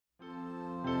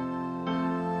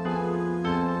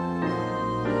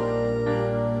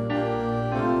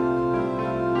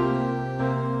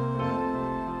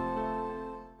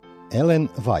Elen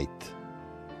Vajt.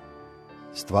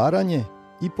 Stvaranje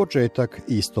i početak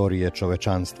istorije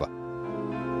čovečanstva.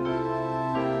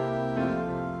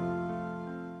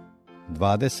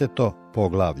 20.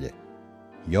 poglavlje.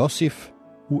 Josif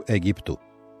u Egiptu.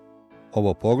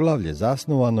 Ovo poglavlje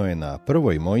zasnovano je na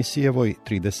 1. Mojsijevoj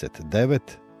 39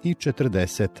 i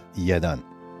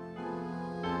 41.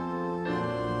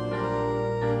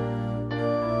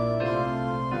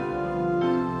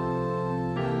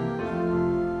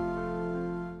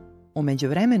 U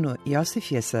međuvremenu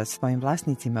Josif je sa svojim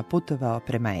vlasnicima putovao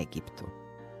prema Egiptu.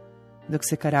 Dok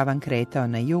se karavan kretao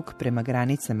na jug prema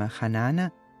granicama Hanana,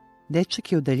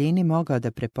 dečak je u daljini mogao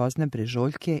da prepozna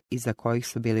brežuljke iza kojih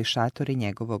su bili šatori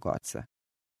njegovog oca.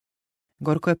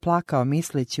 Gorko je plakao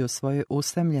misleći u svojoj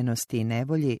usamljenosti i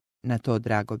nevolji na to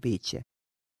drago biće.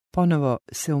 Ponovo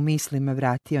se u mislima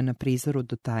vratio na prizoru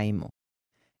Dotaimu.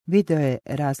 Video je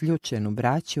razljučenu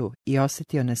braću i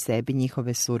osjetio na sebi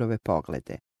njihove surove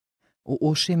poglede. U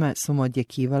ušima su mu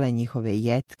odjekivale njihove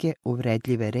jetke,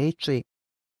 uvredljive reči,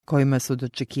 kojima su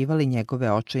dočekivali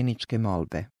njegove očajničke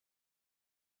molbe.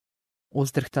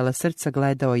 Uzdrhtala srca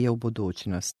gledao je u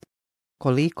budućnost.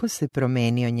 Koliko se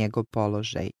promenio njegov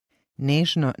položaj.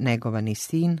 Nežno negovani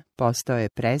sin postao je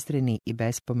prezreni i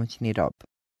bespomoćni rob.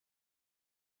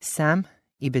 Sam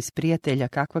i bez prijatelja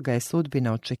kakva ga je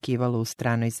sudbina očekivala u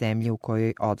stranoj zemlji u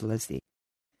kojoj odlazi.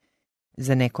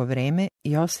 Za neko vreme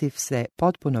Josif se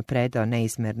potpuno predao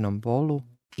neizmernom bolu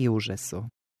i užasu.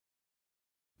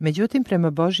 Međutim, prema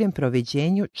Božjem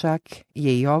proviđenju čak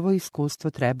je i ovo iskustvo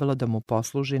trebalo da mu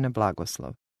posluži na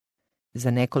blagoslov.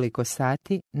 Za nekoliko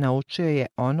sati naučio je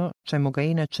ono čemu ga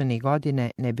inače ni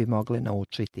godine ne bi mogle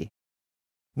naučiti.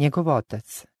 Njegov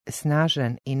otac,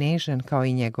 snažan i nežan kao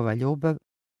i njegova ljubav,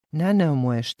 naneo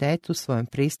mu je štetu svojom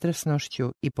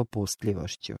pristrasnošću i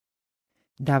popustljivošću.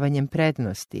 Davanjem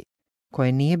prednosti,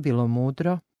 koje nije bilo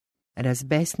mudro,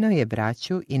 razbesnao je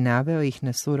braću i naveo ih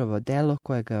na surovo delo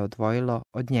koje ga je odvojilo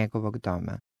od njegovog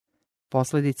doma.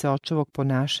 Posljedice očevog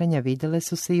ponašanja vidjele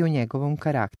su se i u njegovom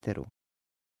karakteru.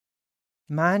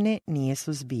 Mane nije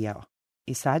suzbijao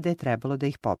i sada je trebalo da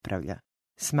ih popravlja.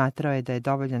 Smatrao je da je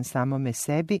dovoljan samome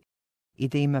sebi i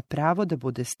da ima pravo da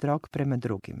bude strog prema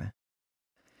drugima.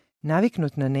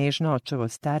 Naviknut na nežno očevo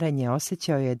staranje,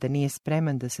 osjećao je da nije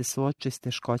spreman da se suoči s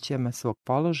teškoćama svog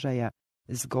položaja,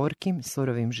 s gorkim,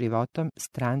 surovim životom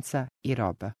stranca i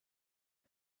roba.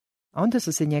 A onda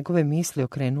su se njegove misli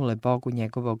okrenule Bogu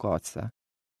njegovog oca.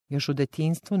 Još u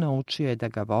detinjstvu naučio je da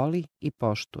ga voli i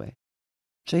poštuje.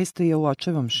 Često je u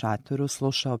očevom šatoru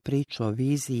slušao priču o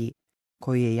viziji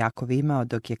koju je Jakov imao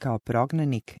dok je kao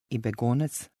prognanik i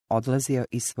begunac odlazio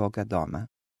iz svoga doma.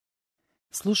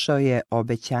 Slušao je o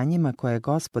obećanjima koje je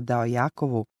Gospod dao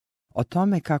Jakovu o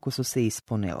tome kako su se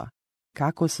ispunila,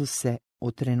 kako su se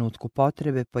u trenutku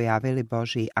potrebe pojavili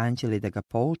Božji anđeli da ga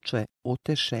pouče,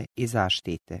 uteše i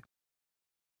zaštite.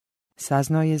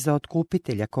 Saznao je za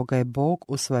otkupitelja koga je Bog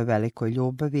u svojoj velikoj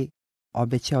ljubavi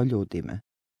obećao ljudima.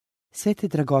 Sve te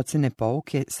dragocene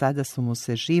pouke sada su mu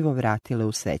se živo vratile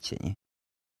u sećanje.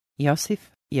 Josif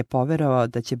je poverovao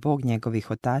da će Bog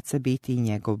njegovih otaca biti i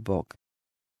njegov Bog.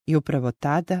 I upravo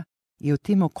tada i u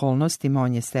tim okolnostima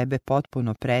on je sebe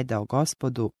potpuno predao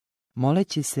Gospodu,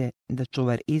 moleći se da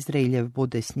čuvar Izraeljev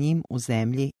bude s njim u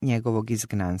zemlji njegovog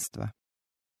izgnanstva.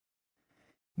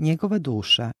 Njegova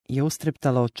duša je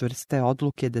ustreptala od čvrste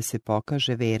odluke da se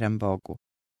pokaže veran Bogu,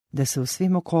 da se u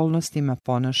svim okolnostima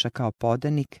ponaša kao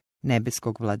podanik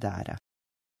nebeskog vladara.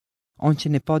 On će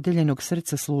nepodeljenog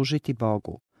srca služiti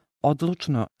Bogu,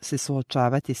 odlučno se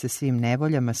suočavati sa svim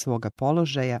nevoljama svoga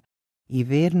položaja i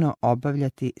verno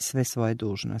obavljati sve svoje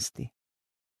dužnosti.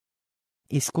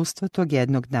 Iskustvo tog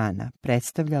jednog dana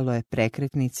predstavljalo je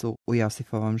prekretnicu u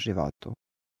Josifovom životu.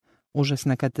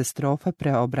 Užasna katastrofa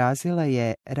preobrazila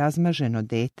je razmaženo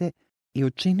dete i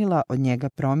učinila od njega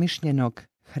promišljenog,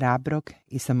 hrabrog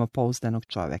i samopouzdanog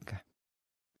čoveka.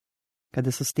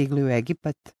 Kada su stigli u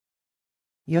Egipat,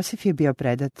 Josif je bio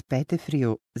predat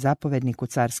Petefriju, zapovedniku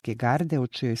carske garde, u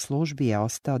čijoj službi je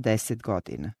ostao 10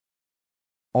 godina.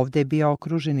 Ovdje je bio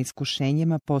okružen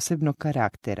iskušenjima posebnog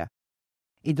karaktera.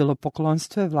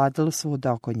 Idolopoklonstvo je vladalo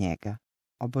svuda oko njega.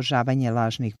 Obožavanje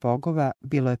lažnih bogova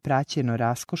bilo je praćeno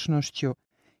raskošnošću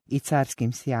i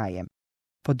carskim sjajem,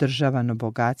 podržavano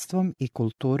bogatstvom i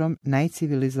kulturom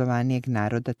najcivilizovanijeg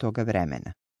naroda toga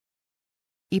vremena.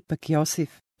 Ipak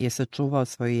Josif je sačuvao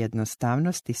svoju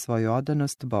jednostavnost i svoju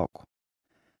odanost Bogu.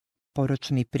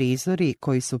 Poročni prizori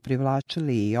koji su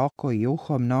privlačili i oko i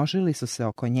uho množili su se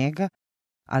oko njega,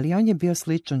 ali on je bio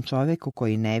sličan čovjeku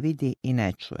koji ne vidi i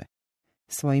ne čuje.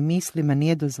 Svojim mislima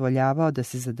nije dozvoljavao da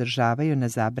se zadržavaju na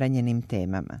zabranjenim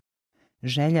temama.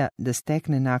 Želja da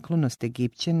stekne naklonost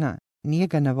Egipćana nije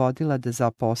ga navodila da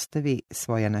zapostavi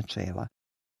svoja načela.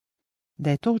 Da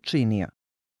je to učinio,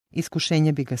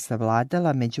 iskušenja bi ga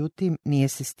savladala, međutim nije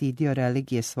se stidio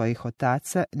religije svojih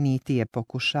otaca, niti je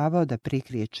pokušavao da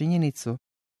prikrije činjenicu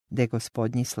da je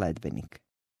Gospodnji sledbenik.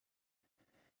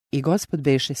 I Gospod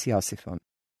beše s Josifom,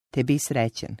 te bi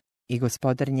srećen, i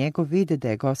Gospodar njegov vide da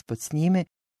je Gospod s njime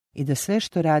i da sve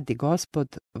što radi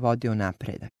Gospod vodi u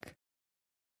napredak.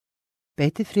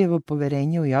 Petifrijevo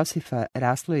poverenje u Josifa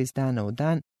raslo iz dana u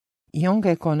dan i on ga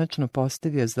je konačno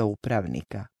postavio za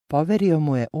upravnika. Poverio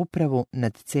mu je upravu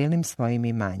nad cijelim svojim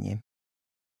imanjem.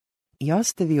 I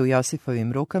ostavio u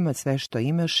Josifovim rukama sve što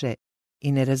imaše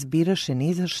i ne razbiraše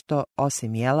ni za što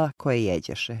osim jela koje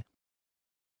jeđeše.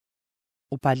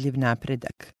 Upadljiv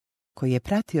napredak, koji je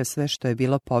pratio sve što je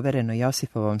bilo povereno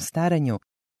Josifovom staranju,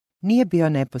 nije bio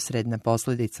neposredna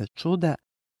posljedica čuda,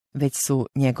 već su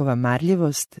njegova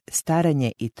marljivost,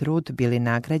 staranje i trud bili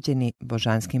nagrađeni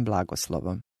božanskim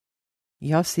blagoslovom.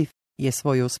 Josif je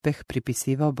svoj uspeh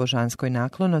pripisivao božanskoj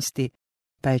naklonosti,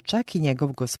 pa je čak i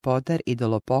njegov gospodar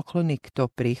idolopoklonik to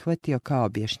prihvatio kao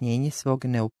objašnjenje svog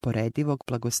neuporedivog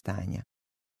blagostanja.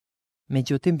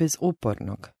 Međutim, bez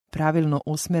upornog, pravilno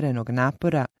usmerenog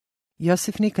napora,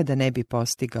 Josif nikada ne bi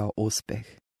postigao uspeh.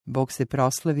 Bog se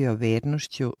proslavio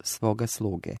vernošću svoga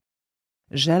sluge.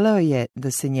 Želeo je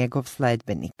da se njegov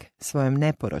sledbenik svojom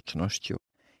neporočnošću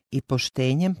i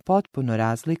poštenjem potpuno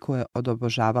razlikuje od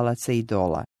obožavalaca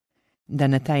idola, da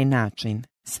na taj način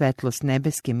svetlost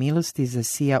nebeske milosti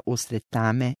zasija usred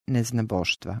tame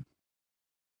neznaboštva.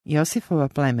 Josifova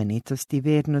plemenitost i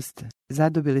vjernost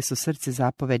zadobili su srce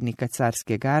zapovednika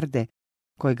carske garde,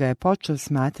 kojega je počeo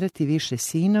smatrati više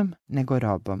sinom nego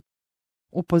robom.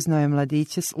 Upoznao je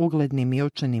mladiće s uglednim i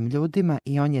učenim ljudima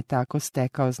i on je tako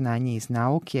stekao znanje iz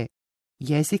nauke,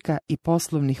 jezika i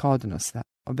poslovnih odnosa,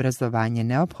 obrazovanje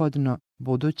neophodno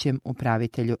budućem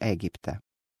upravitelju Egipta.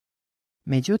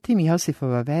 Međutim,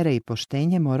 Josifova vera i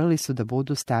poštenje morali su da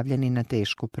budu stavljeni na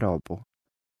tešku probu.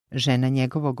 Žena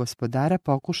njegovog gospodara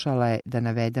pokušala je da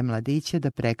navede mladiće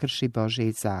da prekrši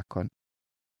Božji zakon.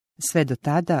 Sve do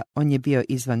tada on je bio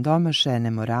izvan domašaja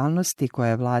nemoralnosti koja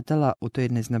je vladala u toj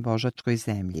neznabožačkoj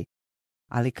zemlji.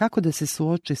 Ali kako da se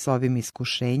suoči s ovim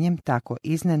iskušenjem, tako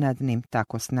iznenadnim,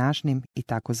 tako snažnim i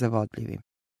tako zavodljivim?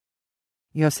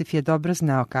 Josif je dobro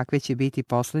znao kakve će biti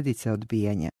posljedice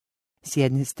odbijanja. S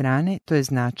jedne strane, to je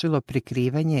značilo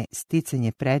prikrivanje,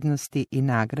 sticanje prednosti i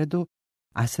nagradu,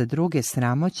 a sa druge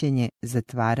sramoćenje,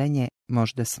 zatvaranje,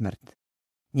 možda smrt.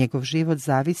 Njegov život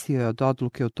zavisio je od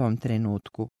odluke u tom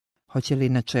trenutku. Hoće li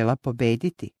načela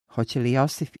pobediti? Hoće li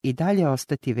Josif i dalje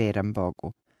ostati veran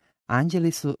Bogu?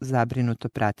 Anđeli su zabrinuto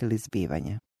pratili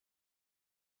zbivanja.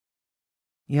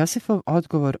 Josifov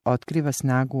odgovor otkriva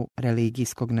snagu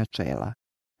religijskog načela.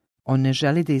 On ne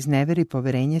želi da izneveri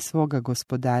poverenje svoga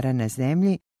gospodara na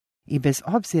zemlji i bez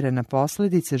obzira na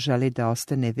posljedice želi da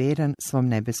ostane veran svom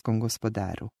nebeskom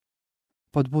gospodaru.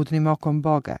 Pod budnim okom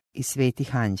Boga i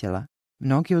svetih anđela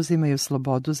mnogi uzimaju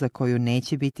slobodu za koju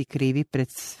neće biti krivi pred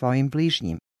svojim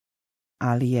bližnjim.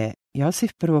 Ali je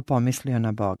Josif prvo pomislio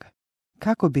na Boga.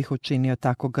 Kako bih učinio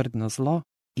tako grdno zlo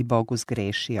i Bogu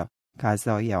zgrešio,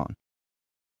 kazao je on.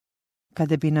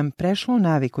 Kada bi nam prešlo u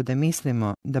naviku da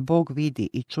mislimo da Bog vidi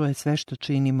i čuje sve što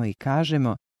činimo i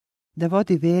kažemo, da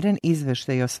vodi veren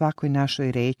izveštaj o svakoj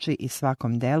našoj reči i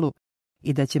svakom delu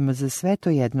i da ćemo za sve to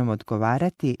jednom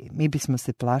odgovarati, mi bismo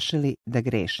se plašili da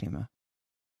grešimo.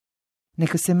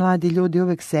 Neka se mladi ljudi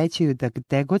uvek sećaju da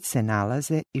gde god se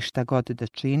nalaze i šta god da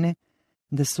čine,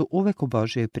 da su uvek u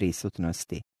Božjoj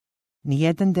prisutnosti.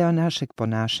 Nijedan deo našeg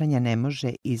ponašanja ne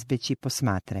može izbeći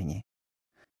posmatranje.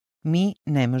 Mi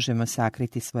ne možemo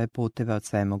sakriti svoje puteve od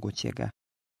svemogućega.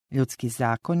 Ljudski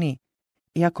zakoni,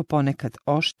 iako ponekad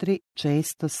oštri,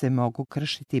 često se mogu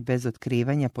kršiti bez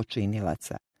otkrivanja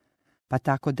počinilaca, pa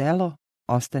tako delo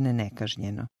ostane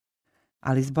nekažnjeno.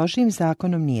 Ali s Božjim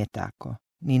zakonom nije tako.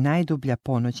 Ni najdublja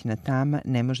ponoćna tama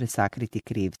ne može sakriti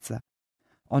krivca.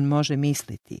 On može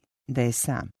misliti da je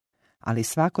sam, ali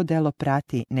svako delo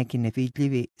prati neki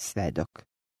nevidljivi svedok.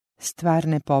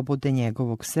 Stvarne pobude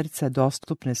njegovog srca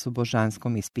dostupne su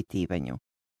božanskom ispitivanju.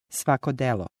 Svako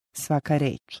delo, svaka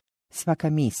reč, svaka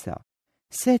misao,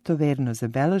 sve je to verno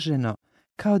zabeleženo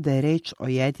kao da je reč o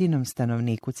jedinom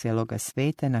stanovniku cijeloga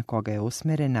sveta na koga je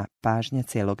usmerena pažnja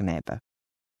cijelog neba.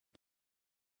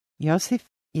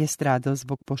 Josif je stradao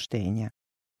zbog poštenja,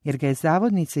 jer ga je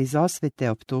zavodnica iz osvete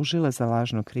optužila za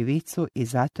lažnu krivicu i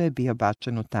zato je bio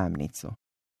bačen u tamnicu.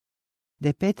 Da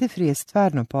je Petefrije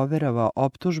stvarno poverovao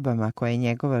optužbama koje je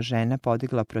njegova žena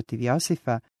podigla protiv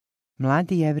Josifa,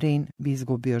 mladi Jevrejin bi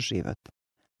izgubio život.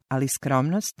 Ali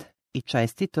skromnost i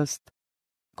čestitost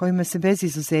kojima se bez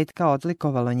izuzetka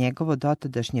odlikovalo njegovo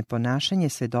dotadašnje ponašanje,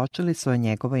 svjedočili su o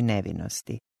njegovoj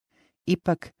nevinosti.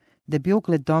 Ipak, da bi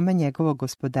ugled doma njegovog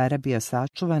gospodara bio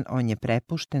sačuvan, on je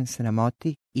prepušten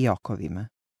sramoti i okovima.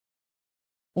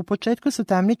 U početku su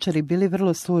tamničari bili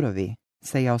vrlo surovi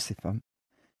sa Josifom.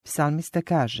 Psalmista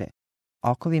kaže: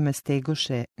 okovima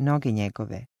stegoše noge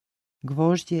njegove,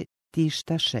 gvožđe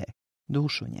tištaše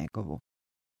dušu njegovu.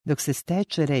 Dok se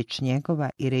steče reč njegova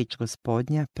i reč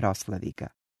Gospodnja, proslavi ga.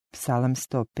 Psalam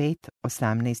 105,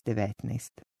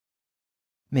 18-19.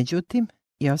 Međutim,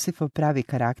 Josifov pravi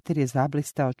karakter je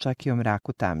zablistao čak i u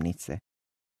mraku tamnice.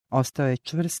 Ostao je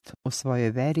čvrst u svojoj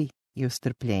veri i u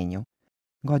strpljenju.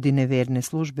 Godine verne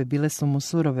službe bile su mu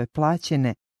surove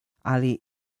plaćene, ali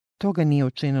to ga nije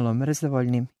učinilo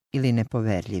mrzovoljnim ili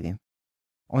nepoverljivim.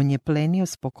 On je plenio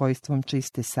spokojstvom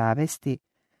čiste savesti,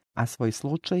 a svoj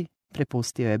slučaj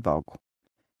prepustio je Bogu.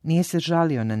 Nije se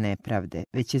žalio na nepravde,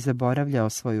 već je zaboravljao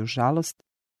svoju žalost,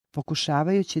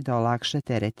 pokušavajući da olakša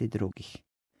terete drugih.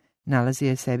 Nalazio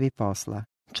je sebi posla,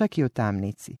 čak i u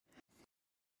tamnici.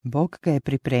 Bog ga je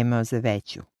pripremao za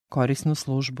veću, korisnu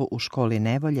službu u školi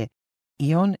nevolje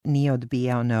i on nije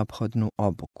odbijao neophodnu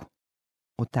obuku.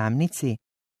 U tamnici,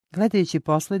 gledajući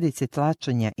posljedice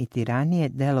tlačenja i tiranije,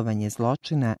 delovanje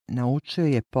zločina, naučio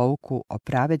je pouku o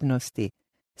pravednosti,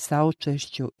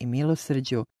 saučešću i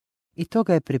milosrđu i to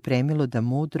ga je pripremilo da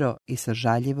mudro i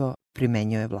sažaljivo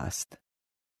primenjuje vlast.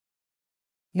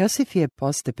 Josif je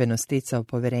postepeno sticao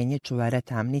poverenje čuvara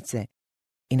tamnice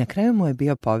i na kraju mu je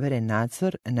bio poveren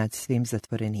nadzor nad svim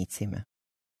zatvorenicima.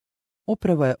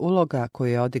 Upravo je uloga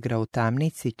koju je odigrao u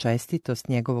tamnici čestitost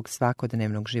njegovog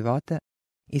svakodnevnog života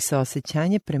i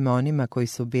saosjećanje prema onima koji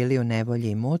su bili u nevolji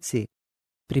i muci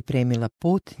pripremila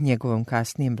put njegovom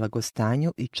kasnijem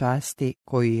blagostanju i časti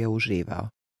koju je uživao.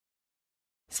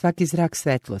 Svaki zrak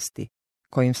svetlosti,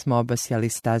 kojim smo obasjali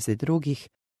staze drugih,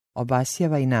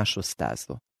 obasjava i našu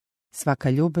stazu. Svaka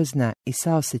ljubazna i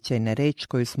saosjećajna reč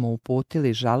koju smo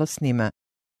uputili žalosnima,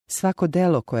 svako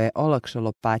delo koje je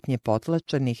olakšalo patnje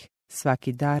potlačenih,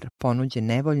 svaki dar ponuđen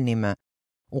nevoljnima,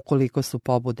 ukoliko su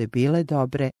pobude bile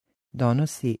dobre,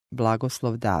 donosi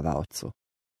blagoslov davaocu.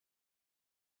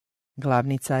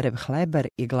 Glavni carev hlebar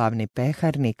i glavni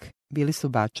peharnik bili su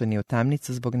bačeni u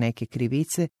tamnicu zbog neke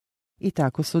krivice i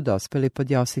tako su dospeli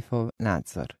pod Josifov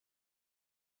nadzor.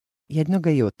 Jednoga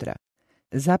jutra,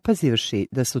 zapazivši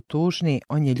da su tužni,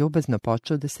 on je ljubazno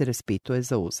počeo da se raspituje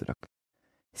za uzrok.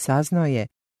 Saznao je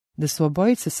da su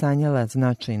obojica sanjala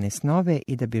značajne snove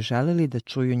i da bi želeli da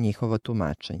čuju njihovo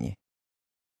tumačenje.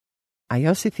 A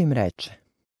Josif im reče: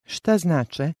 šta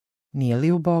znače, nije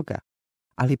li u Boga,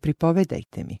 ali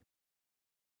pripovedajte mi.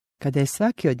 Kada je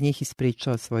svaki od njih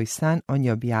ispričao svoj san, on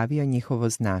je objavio njihovo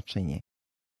značenje.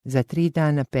 Za 3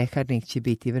 dana peharnik će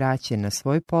biti vraćen na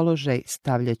svoj položaj,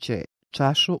 stavljaće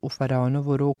čašu u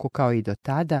faraonovu ruku kao i do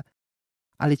tada,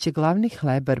 ali će glavni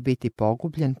hlebar biti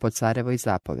pogubljen po carevoj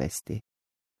zapovesti.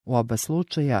 U oba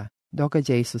slučaja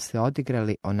događaji su se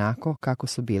odigrali onako kako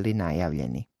su bili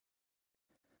najavljeni.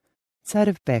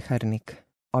 Carev peharnik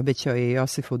obećao je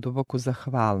Josifu duboku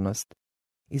zahvalnost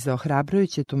i za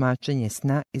ohrabrujuće tumačenje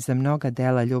sna i za mnoga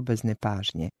dela ljubazne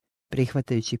pažnje.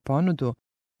 Prihvatajući ponudu,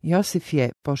 Josif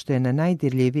je, pošto je na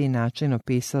najdirljiviji način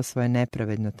opisao svoje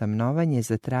nepravedno tamnovanje,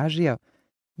 zatražio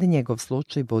da njegov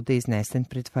slučaj bude iznesen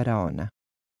pred faraona.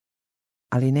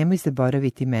 Ali nemoj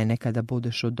zaboraviti mene kada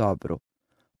budeš u dobru.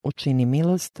 Učini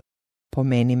milost,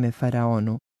 pomeni me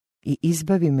faraonu i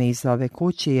izbavi me iz ove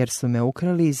kuće, jer su me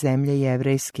ukrali iz zemlje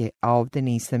jevrejske, a ovdje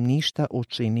nisam ništa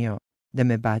učinio da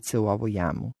me bace u ovu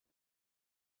jamu.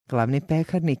 Glavni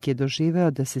peharnik je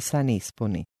doživeo da se san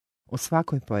ispuni u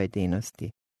svakoj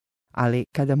pojedinosti, ali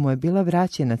kada mu je bila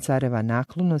vraćena careva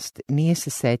naklonost, nije se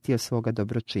setio svoga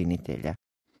dobročinitelja.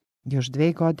 Još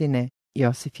 2 godine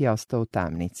Josif je ostao u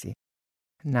tamnici.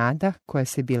 Nada, koja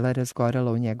se bila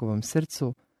razgorela u njegovom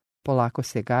srcu, polako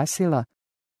se gasila,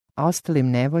 a ostalim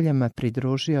nevoljama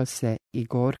pridružio se i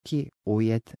gorki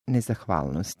ujed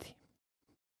nezahvalnosti.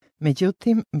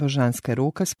 Međutim, božanska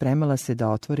ruka spremala se da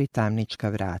otvori tamnička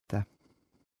vrata.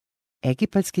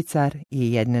 Egipatski car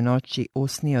je jedne noći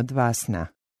usnio 2 sna,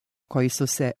 koji su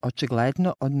se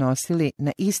očigledno odnosili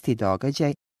na isti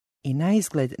događaj i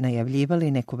naizgled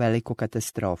najavljivali neku veliku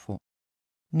katastrofu.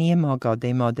 Nije mogao da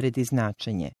im odredi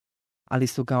značenje, ali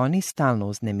su ga oni stalno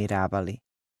uznemiravali.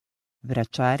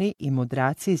 Vračari i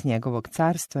mudraci iz njegovog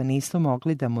carstva nisu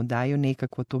mogli da mu daju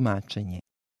nikakvo tumačenje.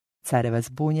 Careva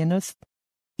zbunjenost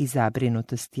i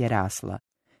zabrinutost je rasla,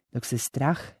 dok se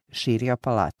strah širio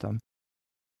palatom.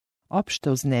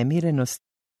 Opšta uznemirenost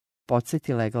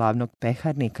podsjetila je glavnog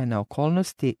peharnika na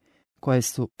okolnosti koje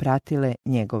su pratile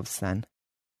njegov san.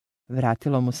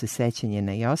 Vratilo mu se sećanje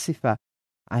na Josifa,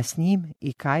 a s njim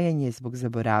i kajanje zbog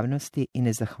zaboravnosti i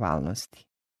nezahvalnosti.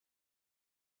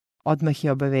 Odmah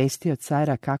je obavestio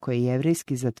cara kako je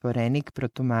jevrejski zatvorenik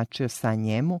protumačio san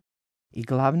njemu i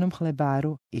glavnom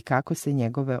hlebaru i kako se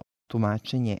njegovo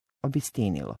tumačenje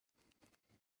obistinilo.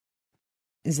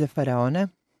 Za faraona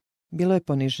bilo je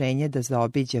poniženje da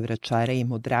zaobiđe vračare i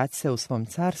mudrace u svom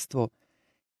carstvu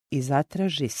i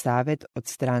zatraži savjet od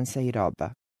stranca i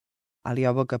roba, ali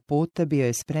ovoga puta bio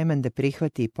je spreman da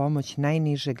prihvati pomoć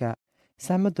najnižega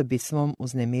samo da bi svom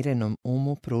uznemirenom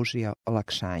umu pružio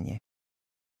olakšanje.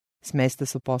 S mesta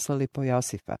su poslali po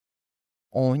Josifa.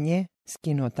 On je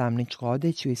skinuo tamničku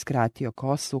odeću i skratio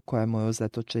kosu koja mu je u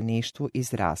zatočeništvu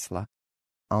izrasla,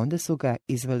 a onda su ga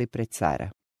izveli pred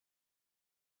cara.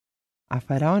 A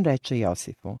faraon reče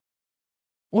Josifu: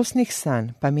 usnih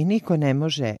san, pa mi niko ne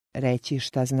može reći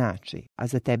šta znači, a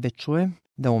za tebe čujem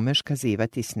da umeš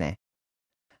kazivati sne.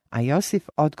 A Josif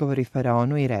odgovori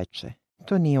faraonu i reče: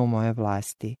 to nije u moje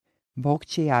vlasti, Bog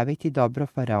će javiti dobro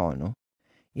faraonu.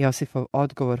 Josifov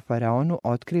odgovor faraonu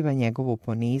otkriva njegovu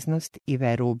poniznost i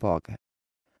veru u Boga.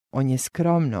 On je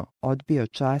skromno odbio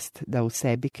čast da u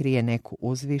sebi krije neku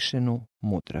uzvišenu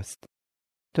mudrost.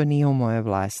 To nije u moje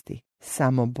vlasti,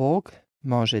 samo Bog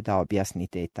može da objasni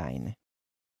te tajne.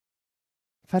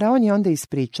 Faraon je onda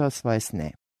ispričao svoje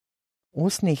sne.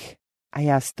 Usnih, a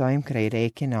ja stojim kraj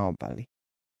reke na obali.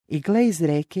 I gle, iz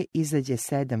reke izađe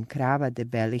 7 krava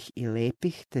debelih i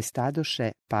lepih, te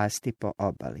stadoše pasti po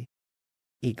obali.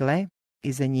 I gle,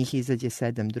 iza njih izađe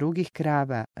 7 drugih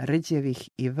krava, rđevih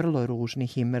i vrlo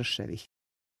ružnih i mršavih,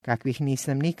 kakvih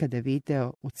nisam nikada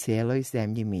video u cijeloj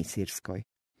zemlji Misirskoj.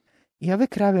 I ove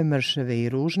krave mršave i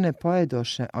ružne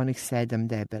pojedoše onih 7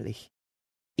 debelih.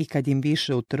 I kad im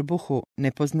biše u trbuhu,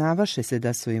 ne poznavaše se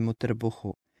da su im u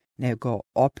trbuhu, nego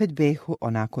opet behu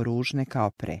onako ružne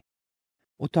kao pre.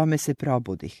 U tome se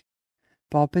probudih.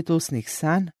 Pa opet usnih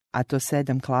san, a to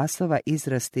 7 klasova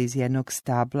izraste iz jednog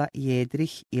stabla,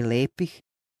 jedrih i lepih,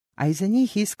 a iza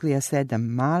njih isklija 7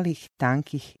 malih,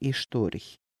 tankih i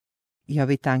šturih. I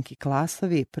ovi tanki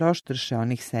klasovi proštrše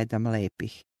onih 7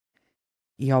 lepih.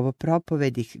 I ovo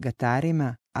propovedih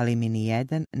gatarima, ali mi ni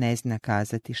jedan ne zna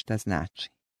kazati šta znači.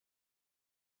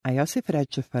 A Josif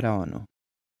reče faraonu: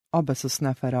 oba su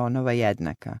sna faraonova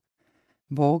jednaka.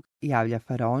 Bog javlja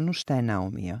faraonu šta je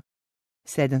naumio.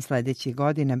 7 sljedećih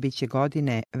godina bit će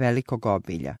godine velikog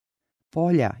obilja.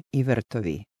 Polja i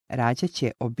vrtovi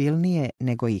rađaće obilnije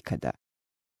nego ikada.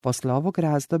 Posle ovog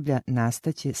razdoblja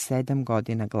nastaće 7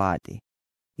 godina gladi.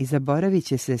 I zaboravit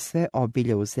će se sve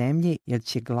obilje u zemlji, jer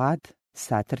će glad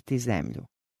satrti zemlju.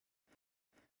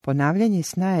 Ponavljanje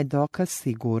sna je dokaz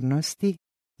sigurnosti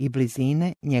i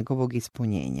blizine njegovog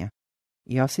ispunjenja.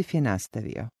 Josif je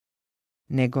nastavio: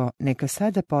 nego neka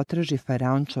sada potraži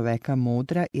faraon čoveka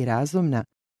mudra i razumna,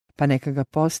 pa neka ga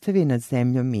postavi nad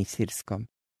zemljom Misirskom.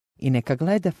 I neka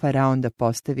gleda faraon da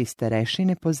postavi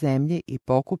starešine po zemlji i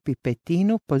pokupi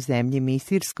 1/5 po zemlji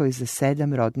Misirskoj za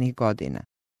 7 rodnih godina.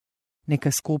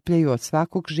 Neka skupljaju od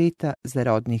svakog žita za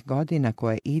rodnih godina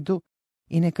koje idu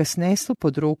i neka snesu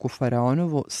pod ruku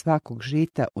faraonovu svakog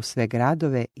žita u sve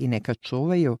gradove i neka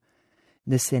čuvaju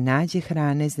da se nađe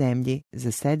hrane zemlji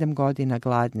za 7 godina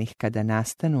gladnih kada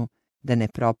nastanu, da ne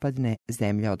propadne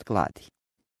zemlja od gladi.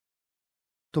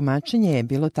 Tumačenje je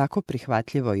bilo tako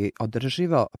prihvatljivo i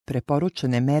održivo,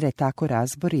 preporučene mere tako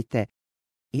razborite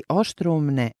i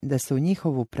oštroumne da se u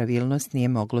njihovu pravilnost nije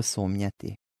moglo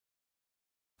sumnjati.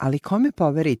 Ali kome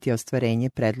poveriti ostvarenje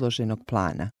predloženog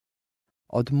plana?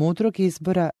 Od mudrog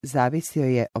izbora zavisio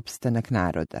je opstanak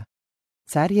naroda.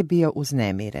 Car je bio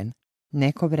uznemiren.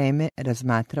 Neko vreme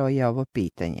razmatrao je ovo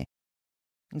pitanje.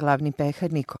 Glavni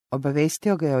peharnik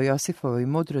obavestio ga je o Josifovoj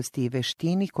mudrosti i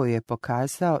veštini koju je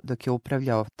pokazao dok je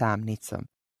upravljao tamnicom.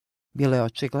 Bilo je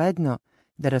očigledno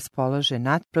da raspolaže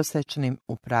nadprosečnim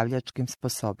upravljačkim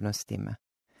sposobnostima.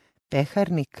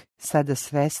 Peharnik, sada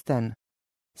svestan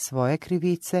svoje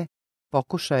krivice,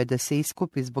 pokušao je da se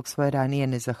iskupi zbog svoje ranije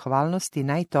nezahvalnosti,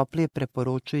 najtoplije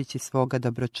preporučujući svoga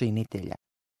dobročinitelja.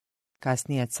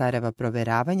 Kasnija careva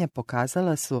proveravanja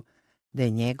pokazala su da je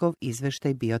njegov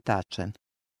izveštaj bio tačan.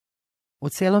 U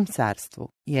cijelom carstvu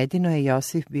jedino je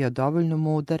Josif bio dovoljno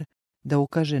mudar da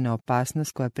ukaže na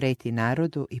opasnost koja preti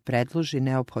narodu i predloži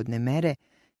neophodne mere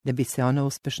da bi se ona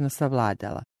uspešno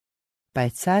savladala. Pa je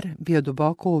car bio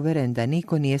duboko uveren da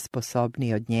niko nije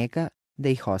sposobniji od njega da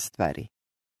ih ostvari.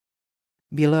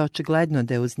 Bilo je očigledno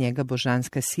da je uz njega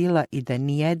božanska sila i da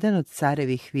nijedan od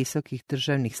carevih visokih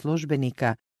državnih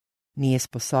službenika nije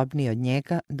sposobniji od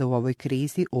njega da u ovoj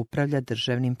krizi upravlja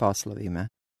državnim poslovima.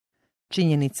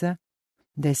 Činjenica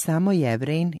da je samo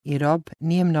Jevrejin i rob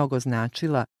nije mnogo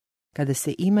značila kada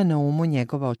se ima na umu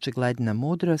njegova očigledna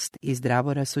mudrost i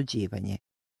zdravo rasuđivanje.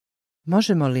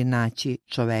 Možemo li naći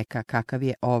čoveka kakav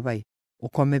je ovaj, u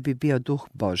kome bi bio duh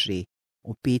Božiji?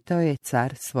 Upitao je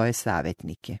car svoje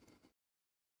savjetnike.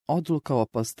 Odluka o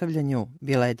postavljanju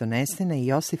bila je donesena i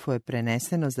Josifu je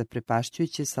preneseno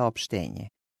zaprepašćujuće saopštenje.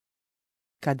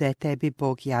 Kada je tebi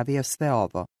Bog javio sve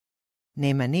ovo,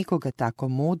 nema nikoga tako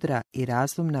mudra i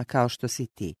razumna kao što si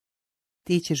ti.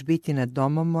 Ti ćeš biti nad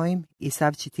domom mojim i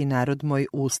sav će ti narod moj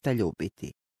usta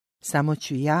ljubiti. Samo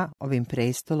ću ja ovim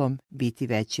prestolom biti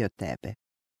veći od tebe.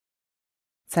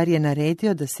 Car je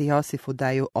naredio da se Josifu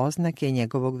daju oznake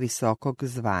njegovog visokog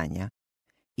zvanja.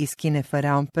 Iskine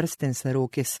faraon prsten sa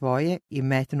ruke svoje i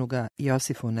metnu ga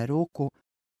Josifu na ruku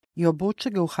i obuče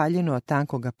ga u haljinu od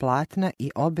tankoga platna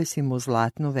i obesi mu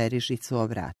zlatnu verižicu o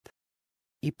vrat.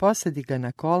 I posadi ga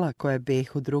na kola koja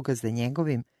behu druga za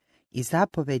njegovim i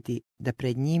zapovedi da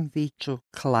pred njim viču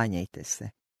klanjajte se.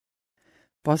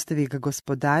 Postavi ga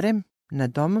gospodarem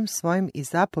nad domom svojim i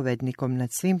zapovednikom nad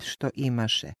svim što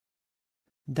imaše,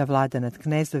 da vlada nad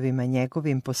knezovima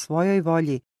njegovim po svojoj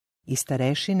volji i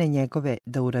starešine njegove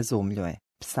da urazumljuje.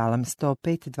 Psalam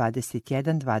 105,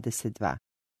 21, 22.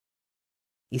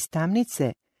 Iz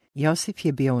tamnice Josif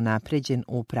je bio unapređen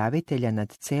u upravitelja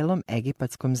nad celom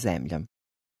egipatskom zemljom.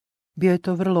 Bio je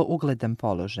to vrlo ugledan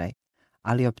položaj,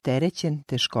 ali opterećen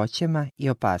teškoćama i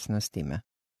opasnostima.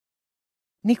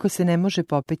 Niko se ne može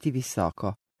popeti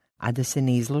visoko, a da se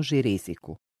ne izloži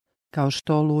riziku. Kao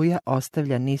što oluja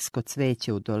ostavlja nisko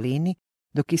cveće u dolini,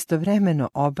 dok istovremeno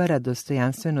obara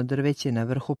dostojanstveno drveće na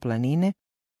vrhu planine,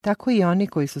 tako i oni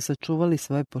koji su sačuvali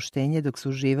svoje poštenje dok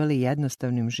su živali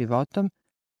jednostavnim životom,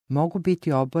 mogu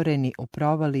biti oboreni u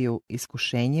provaliju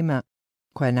iskušenjima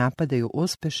koje napadaju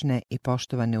uspešne i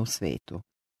poštovane u svetu.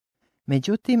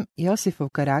 Međutim, Josifov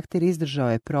karakter izdržao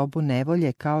je probu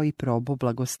nevolje kao i probu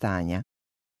blagostanja.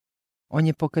 On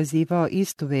je pokazivao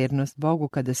istu vernost Bogu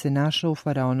kada se našao u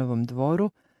faraonovom dvoru,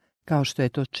 kao što je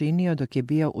to činio dok je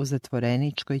bio u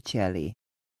zatvoreničkoj ćeliji.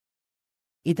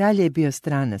 I dalje je bio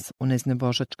stranac u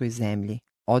neznabožačkoj zemlji,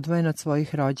 odvojen od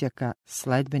svojih rođaka,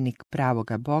 sledbenik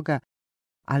pravoga Boga,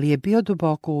 ali je bio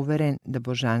duboko uveren da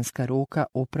božanska ruka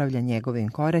upravlja njegovim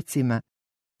koracima,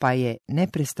 pa je,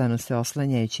 neprestano se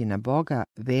oslanjajući na Boga,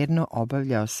 verno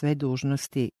obavljao sve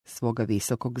dužnosti svoga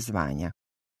visokog zvanja.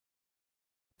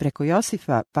 Preko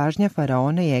Josifa pažnja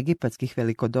faraona i egipatskih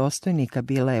velikodostojnika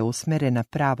bila je usmerena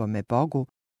pravome Bogu,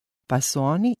 pa su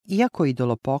oni, iako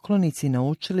idolopoklonici,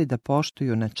 naučili da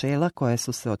poštuju načela koja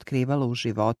su se otkrivala u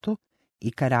životu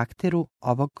i karakteru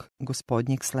ovog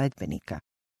gospodnjeg sledbenika.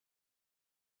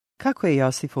 Kako je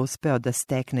Josif uspeo da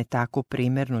stekne takvu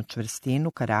primernu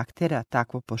čvrstinu karaktera,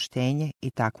 takvo poštenje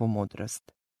i takvu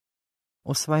mudrost?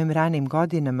 U svojim ranim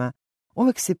godinama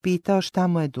uvek se pitao šta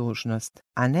mu je dužnost,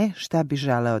 a ne šta bi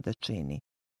želeo da čini.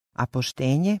 A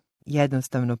poštenje,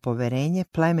 jednostavno poverenje,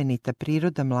 plemenita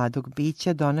priroda mladog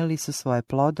bića doneli su svoje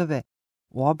plodove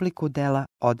u obliku dela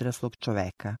odraslog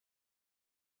čoveka.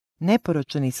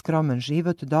 Neporočan i skroman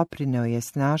život doprineo je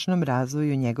snažnom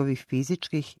razvoju njegovih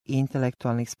fizičkih i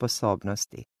intelektualnih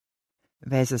sposobnosti.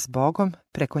 Veza s Bogom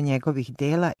preko njegovih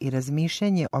dela i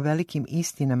razmišljanje o velikim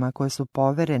istinama koje su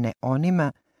poverene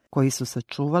onima koji su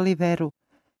sačuvali veru,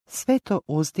 sve to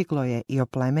uzdiglo je i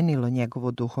oplemenilo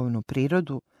njegovu duhovnu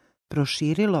prirodu,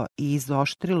 proširilo i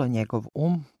izoštrilo njegov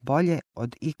bolje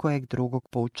od ikojeg drugog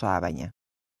poučavanja.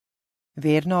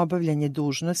 Verno obavljanje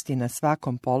dužnosti na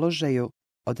svakom položaju,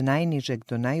 od najnižeg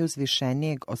do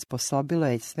najuzvišenijeg, osposobilo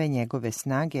je sve njegove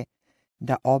snage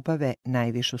da obave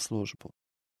najvišu službu.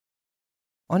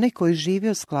 Onaj koji živi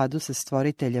u skladu sa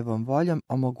stvoriteljevom voljom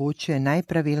omogućuje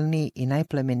najpravilniji i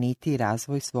najplemenitiji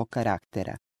razvoj svog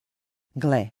karaktera.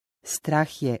 Gle,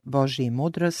 strah je Božji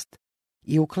mudrost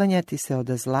i uklanjati se od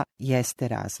zla jeste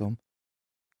razum.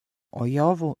 O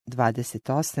Jovu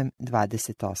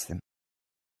 28:28.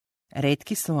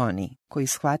 Retki su oni koji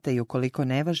shvataju koliko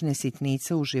nevažne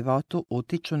sitnice u životu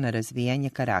utiču na razvijanje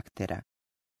karaktera.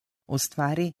 U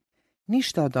stvari,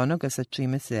 ništa od onoga sa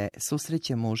čime se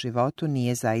susrećemo u životu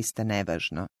nije zaista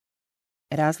nevažno.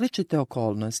 Različite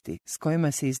okolnosti s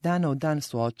kojima se iz dana u dan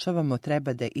suočavamo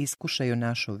treba da iskušaju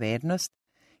našu vernost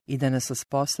i da nas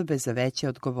osposobe za veće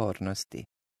odgovornosti.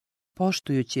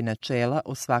 Poštujući načela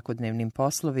u svakodnevnim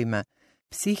poslovima,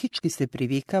 psihički se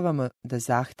privikavamo da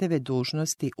zahteve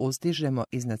dužnosti uzdižemo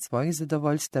iznad svojih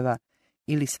zadovoljstava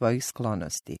ili svojih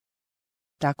sklonosti.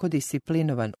 Tako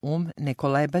disciplinovan ne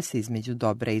koleba se između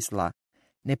dobra i zla,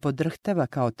 ne podrhtava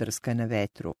kao trska na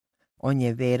vetru. On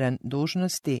je veran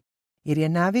dužnosti jer je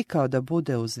navikao da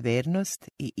bude uz vernost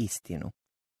i istinu.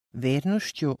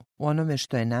 Vernošću u onome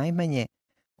što je najmanje,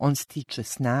 on stiče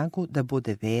snagu da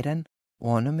bude veran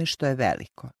u onome što je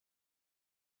veliko.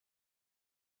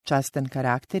 Častan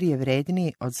karakter je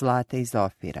vredniji od zlata iz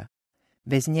Ofira.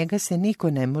 Bez njega se niko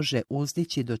ne može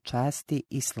uzdići do časti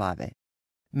i slave.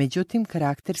 Međutim,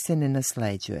 karakter se ne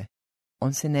nasleđuje.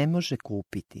 On se ne može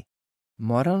kupiti.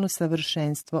 Moralno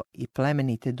savršenstvo i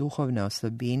plemenite duhovne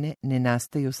osobine ne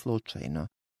nastaju slučajno.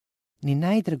 Ni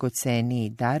najdragoceniji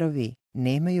darovi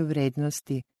nemaju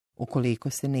vrednosti ukoliko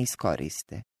se ne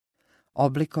iskoriste.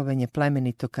 Oblikovanje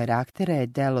plemenitog karaktera je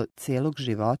delo cijelog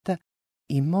života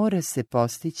i mora se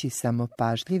postići samo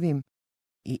pažljivim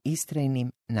i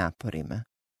istrajnim naporima.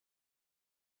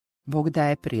 Bog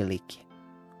daje prilike.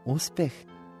 Uspeh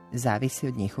zavisi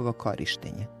od njihovog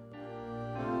korištenja.